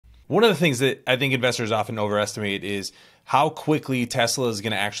One of the things that I think investors often overestimate is how quickly Tesla is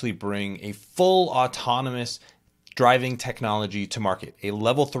going to actually bring a full autonomous driving technology to market, a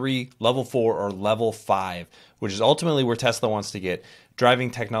level 3, level 4, or level 5, which is ultimately where Tesla wants to get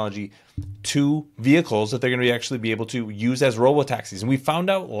driving technology to vehicles that they're going to actually be able to use as robotaxis. And we found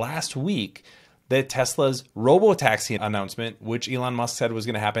out last week that Tesla's Robotaxi announcement, which Elon Musk said was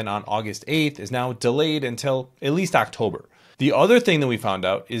going to happen on August 8th, is now delayed until at least October. The other thing that we found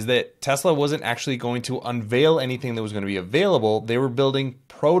out is that Tesla wasn't actually going to unveil anything that was going to be available. They were building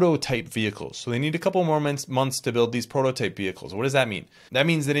prototype vehicles. So they need a couple more months to build these prototype vehicles. What does that mean? That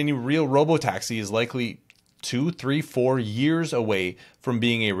means that any real robotaxi is likely 2, 3, 4 years away from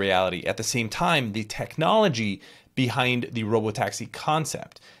being a reality. At the same time, the technology behind the robotaxi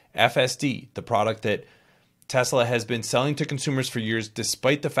concept, FSD, the product that Tesla has been selling to consumers for years,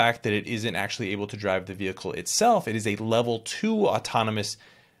 despite the fact that it isn't actually able to drive the vehicle itself. It is a level 2 autonomous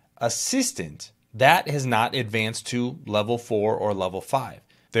assistant that has not advanced to level 4 or level 5.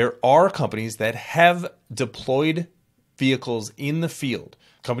 There are companies that have deployed vehicles in the field.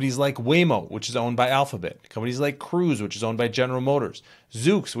 Companies like Waymo, which is owned by Alphabet. Companies like Cruise, which is owned by General Motors.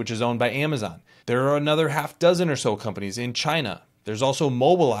 Zoox, which is owned by Amazon. There are another half dozen or so companies in China. There's also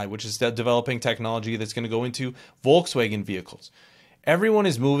Mobileye, which is developing technology that's going to go into Volkswagen vehicles. Everyone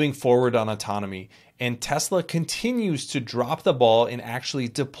is moving forward on autonomy, and Tesla continues to drop the ball in actually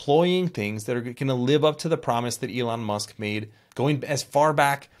deploying things that are going to live up to the promise that Elon Musk made going as far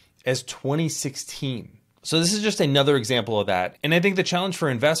back as 2016. So this is just another example of that. And I think the challenge for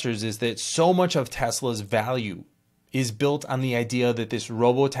investors is that so much of Tesla's value is built on the idea that this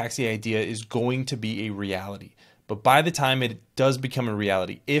robotaxi idea is going to be a reality. But by the time it does become a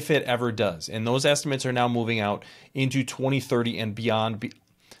reality, if it ever does, and those estimates are now moving out into 2030 and beyond,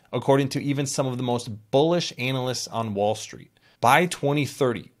 according to even some of the most bullish analysts on Wall Street, by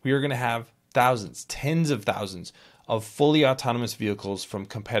 2030, we are going to have thousands, tens of thousands of fully autonomous vehicles from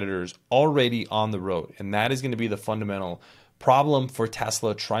competitors already on the road. And that is going to be the fundamental problem for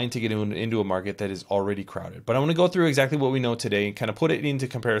Tesla trying to get into a market that is already crowded. But I want to go through exactly what we know today and kind of put it into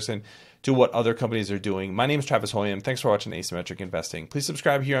comparison to what other companies are doing. My name is Travis Hoium. Thanks for watching Asymmetric Investing. Please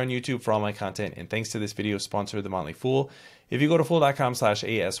subscribe here on YouTube for all my content. And thanks to this video sponsor, The Motley Fool. If you go to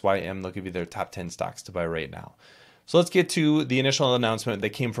fool.com/ASYM, they'll give you their top 10 stocks to buy right now. So let's get to the initial announcement that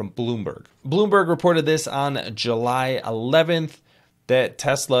came from Bloomberg. Bloomberg reported this on July 11th. That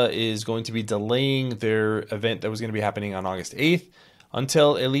Tesla is going to be delaying their event that was going to be happening on August 8th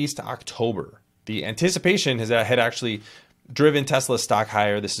until at least October. The anticipation had actually driven Tesla's stock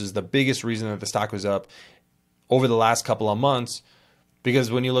higher. This is the biggest reason that the stock was up over the last couple of months, because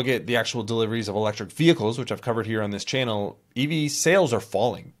when you look at the actual deliveries of electric vehicles, which I've covered here on this channel, EV sales are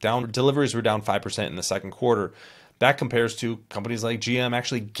falling. Deliveries were down 5% in the second quarter. That compares to companies like GM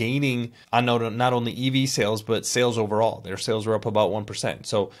actually gaining on not only EV sales, but sales overall. Their sales were up about 1%.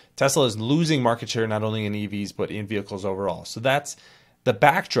 So Tesla is losing market share not only in EVs, but in vehicles overall. So that's the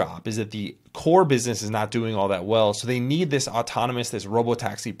backdrop, is that the core business is not doing all that well. So they need this autonomous, this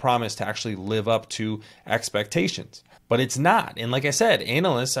robotaxi promise to actually live up to expectations. But it's not. And like I said,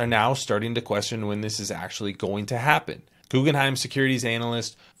 analysts are now starting to question when this is actually going to happen. Guggenheim Securities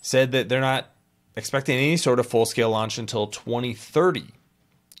analyst said that they're not expecting any sort of full-scale launch until 2030.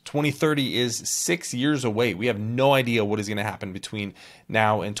 2030 is 6 years away. We have no idea what is going to happen between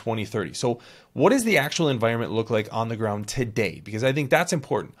now and 2030. So what does the actual environment look like on the ground today? Because I think that's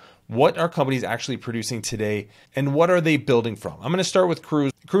important. What are companies actually producing today, and what are they building from? I'm going to start with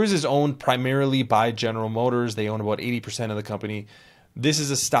Cruise. Cruise is owned primarily by General Motors. They own about 80% of the company. This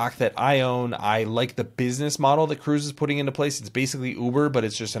is a stock that I own. I like the business model that Cruise is putting into place. It's basically Uber, but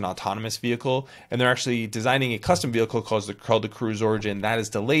it's just an autonomous vehicle. And they're actually designing a custom vehicle called the Cruise Origin. That is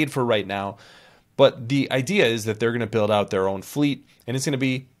delayed for right now. But the idea is that they're going to build out their own fleet, and it's going to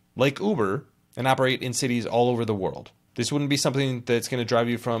be like Uber and operate in cities all over the world. This wouldn't be something that's going to drive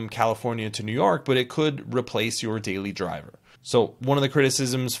you from California to New York, but it could replace your daily driver. So one of the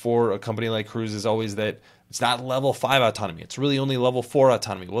criticisms for a company like Cruise is always that it's not level 5 autonomy. It's really only level 4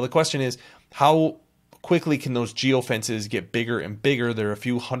 autonomy. Well, the question is, how quickly can those geofences get bigger and bigger? There are a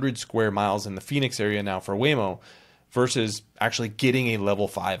few hundred square miles in the Phoenix area now for Waymo, versus actually getting a level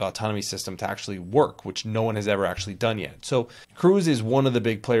 5 autonomy system to actually work, which no one has ever actually done yet. So Cruise is one of the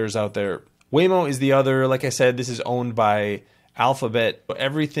big players out there. Waymo is the other. Like I said, this is owned by Alphabet.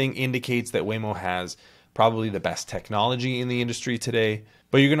 Everything indicates that Waymo has probably the best technology in the industry today,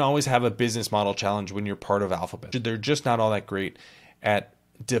 but you're going to always have a business model challenge when you're part of Alphabet. They're just not all that great at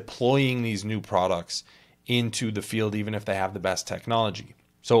deploying these new products into the field, even if they have the best technology.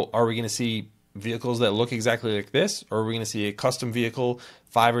 So are we going to see vehicles that look exactly like this, or are we going to see a custom vehicle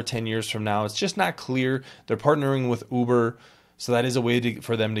 5 or 10 years from now? It's just not clear. They're partnering with Uber, so that is a way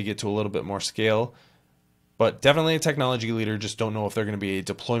for them to get to a little bit more scale. But definitely a technology leader, just don't know if they're going to be a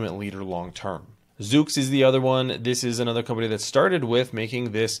deployment leader long term. Zoox is the other one. This is another company that started with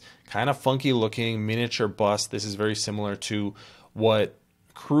making this kind of funky looking miniature bus. This is very similar to what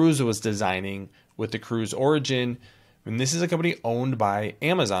Cruise was designing with the Cruise Origin. And this is a company owned by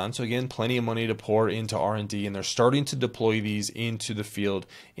Amazon. So again, plenty of money to pour into R&D, and they're starting to deploy these into the field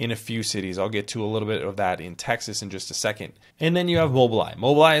in a few cities. I'll get to a little bit of that in Texas in just a second. And then you have Mobileye.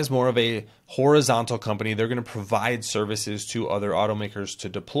 Mobileye is more of a horizontal company. They're going to provide services to other automakers to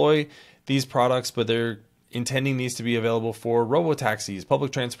deploy these products, but they're intending these to be available for robotaxis,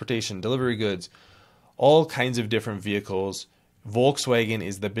 public transportation, delivery goods, all kinds of different vehicles. Volkswagen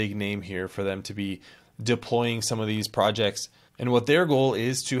is the big name here for them to be deploying some of these projects. And what their goal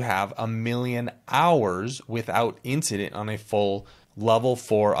is to have 1 million hours without incident on a full level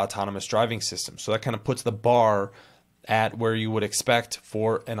 4 autonomous driving system. So that kind of puts the bar at where you would expect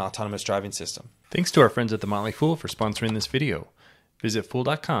for an autonomous driving system. Thanks to our friends at The Motley Fool for sponsoring this video. Visit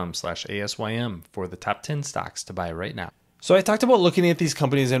fool.com/ASYM for the top 10 stocks to buy right now. So I talked about looking at these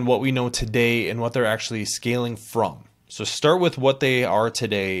companies and what we know today and what they're actually scaling from. So start with what they are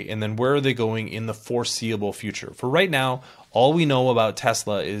today, and then where are they going in the foreseeable future. For right now, all we know about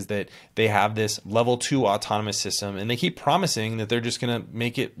Tesla is that they have this level 2 autonomous system, and they keep promising that they're just going to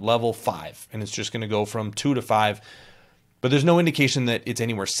make it level 5, and it's just going to go from 2 to 5. But there's no indication that it's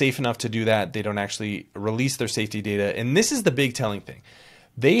anywhere safe enough to do that. They don't actually release their safety data. And this is the big telling thing.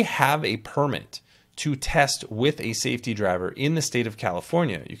 They have a permit to test with a safety driver in the state of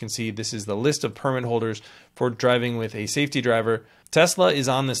California. You can see this is the list of permit holders for driving with a safety driver. Tesla is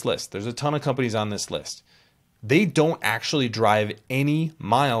on this list. There's a ton of companies on this list. They don't actually drive any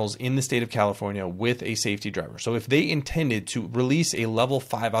miles in the state of California with a safety driver. So if they intended to release a level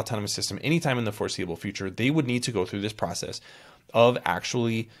 5 autonomous system anytime in the foreseeable future, they would need to go through this process of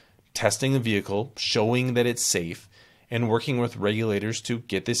actually testing the vehicle, showing that it's safe, and working with regulators to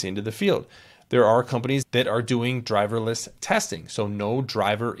get this into the field. There are companies that are doing driverless testing, so no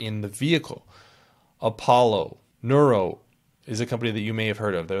driver in the vehicle. Apollo, Neuro is a company that you may have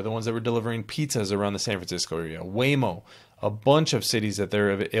heard of. They're the ones that were delivering pizzas around the San Francisco area. Waymo, a bunch of cities that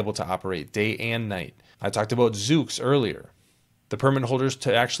they're able to operate day and night. I talked about Zoox earlier. The permit holders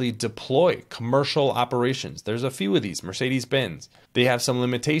to actually deploy commercial operations. There's a few of these. Mercedes-Benz. They have some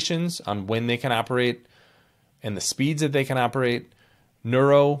limitations on when they can operate and the speeds that they can operate.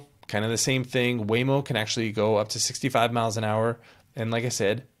 Neuro, kind of the same thing. Waymo can actually go up to 65 miles an hour. And like I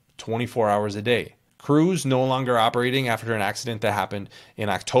said, 24 hours a day. Cruise no longer operating after an accident that happened in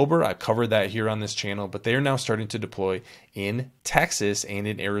October. I covered that here on this channel, but they are now starting to deploy in Texas and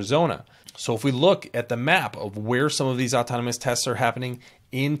in Arizona. So if we look at the map of where some of these autonomous tests are happening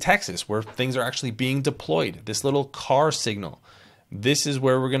in Texas, where things are actually being deployed, this little car signal, this is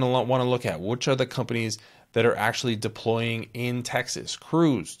where we're going to want to look at. Which are the companies that are actually deploying in Texas?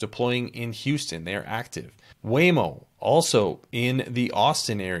 Cruise deploying in Houston. They are active. Waymo also in the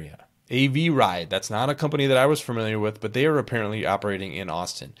Austin area. AV Ride, that's not a company that I was familiar with, but they are apparently operating in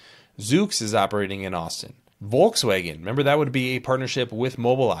Austin. Zoox is operating in Austin. Volkswagen, remember that would be a partnership with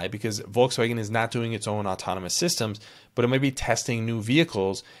Mobileye because Volkswagen is not doing its own autonomous systems, but it might be testing new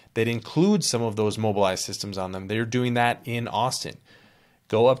vehicles that include some of those Mobileye systems on them. They're doing that in Austin.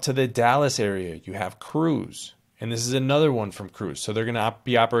 Go up to the Dallas area, you have Cruise. And this is another one from Cruise. So they're going to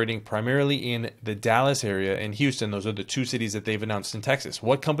be operating primarily in the Dallas area and Houston. Those are the two cities that they've announced in Texas.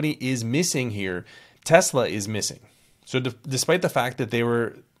 What company is missing here? Tesla is missing. So despite the fact that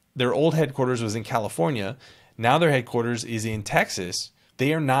their old headquarters was in California, now their headquarters is in Texas,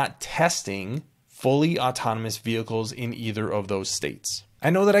 they are not testing fully autonomous vehicles in either of those states. I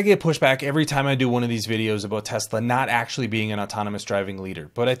know that I get pushback every time I do one of these videos about Tesla not actually being an autonomous driving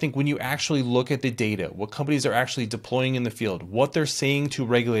leader. But I think when you actually look at the data, what companies are actually deploying in the field, what they're saying to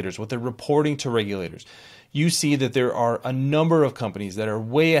regulators, what they're reporting to regulators, you see that there are a number of companies that are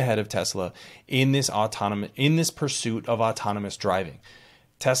way ahead of Tesla in this pursuit of autonomous driving.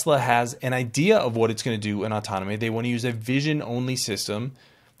 Tesla has an idea of what it's going to do in autonomy. They want to use a vision-only system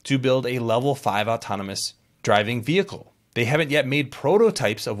to build a level 5 autonomous driving vehicle. They haven't yet made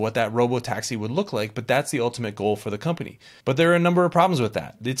prototypes of what that Robotaxi would look like, but that's the ultimate goal for the company. But there are a number of problems with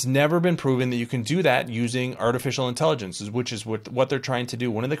that. It's never been proven that you can do that using artificial intelligence, which is what they're trying to do.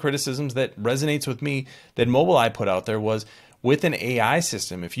 One of the criticisms that resonates with me that Mobileye put out there was with an AI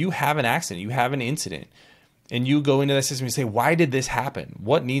system, if you have an accident, you have an incident, and you go into that system and say, why did this happen?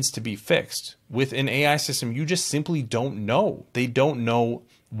 What needs to be fixed? With an AI system, you just simply don't know. They don't know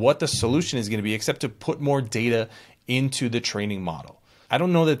what the solution is going to be except to put more data into the training model. I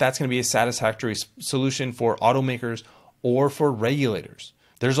don't know that that's going to be a satisfactory solution for automakers or for regulators.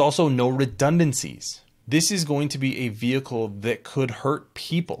 There's also no redundancies. This is going to be a vehicle that could hurt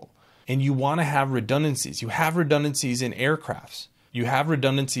people, and you want to have redundancies. You have redundancies in aircrafts. You have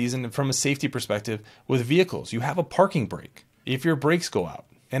redundancies from a safety perspective with vehicles. You have a parking brake if your brakes go out.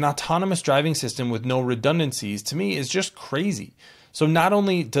 An autonomous driving system with no redundancies, to me, is just crazy. So not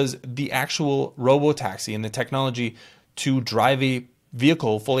only does the actual Robotaxi and the technology to drive a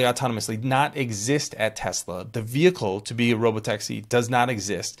vehicle fully autonomously not exist at Tesla, the vehicle to be a Robotaxi does not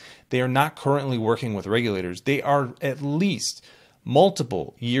exist. They are not currently working with regulators. They are at least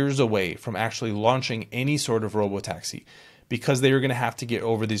multiple years away from actually launching any sort of Robotaxi, because they are going to have to get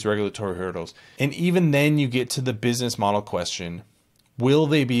over these regulatory hurdles. And even then you get to the business model question. Will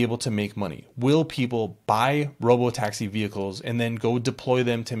they be able to make money? Will people buy Robotaxi vehicles and then go deploy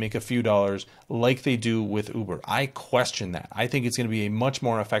them to make a few dollars like they do with Uber? I question that. I think it's going to be a much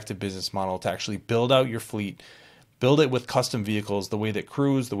more effective business model to actually build out your fleet, build it with custom vehicles, the way that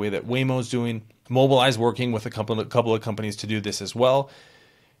Cruise, the way that Waymo's doing, Mobileye's working with a couple of companies to do this as well.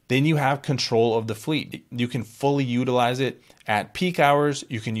 Then you have control of the fleet. You can fully utilize it at peak hours.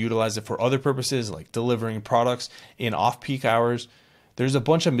 You can utilize it for other purposes like delivering products in off-peak hours. There's a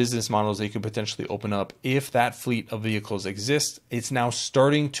bunch of business models that you could potentially open up if that fleet of vehicles exists. It's now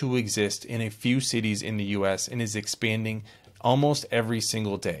starting to exist in a few cities in the US and is expanding almost every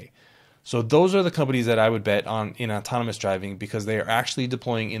single day. So those are the companies that I would bet on in autonomous driving, because they are actually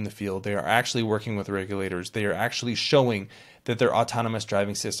deploying in the field. They are actually working with regulators. They are actually showing that their autonomous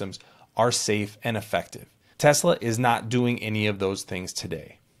driving systems are safe and effective. Tesla is not doing any of those things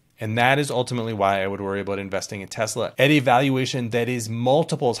today. And that is ultimately why I would worry about investing in Tesla at a valuation that is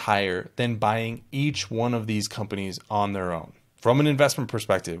multiples higher than buying each one of these companies on their own. From an investment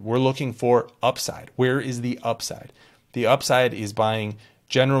perspective, we're looking for upside. Where is the upside? The upside is buying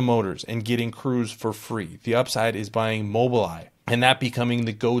General Motors and getting Cruise for free. The upside is buying Mobileye and that becoming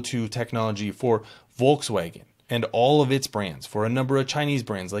the go-to technology for Volkswagen and all of its brands, for a number of Chinese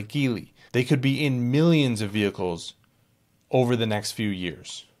brands like Geely. They could be in millions of vehicles over the next few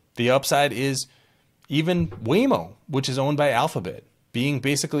years. The upside is even Waymo, which is owned by Alphabet, being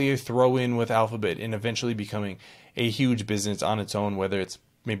basically a throw-in with Alphabet and eventually becoming a huge business on its own, whether it's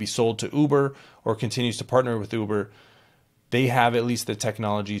maybe sold to Uber or continues to partner with Uber. They have at least the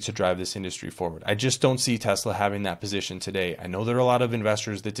technology to drive this industry forward. I just don't see Tesla having that position today. I know there are a lot of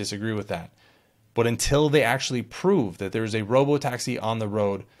investors that disagree with that. But until they actually prove that there's a Robotaxi on the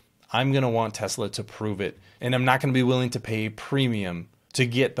road, I'm going to want Tesla to prove it. And I'm not going to be willing to pay a premium to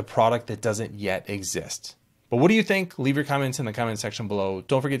get the product that doesn't yet exist. But what do you think? Leave your comments in the comment section below.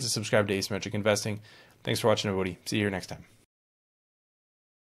 Don't forget to subscribe to Asymmetric Investing. Thanks for watching, everybody. See you here next time.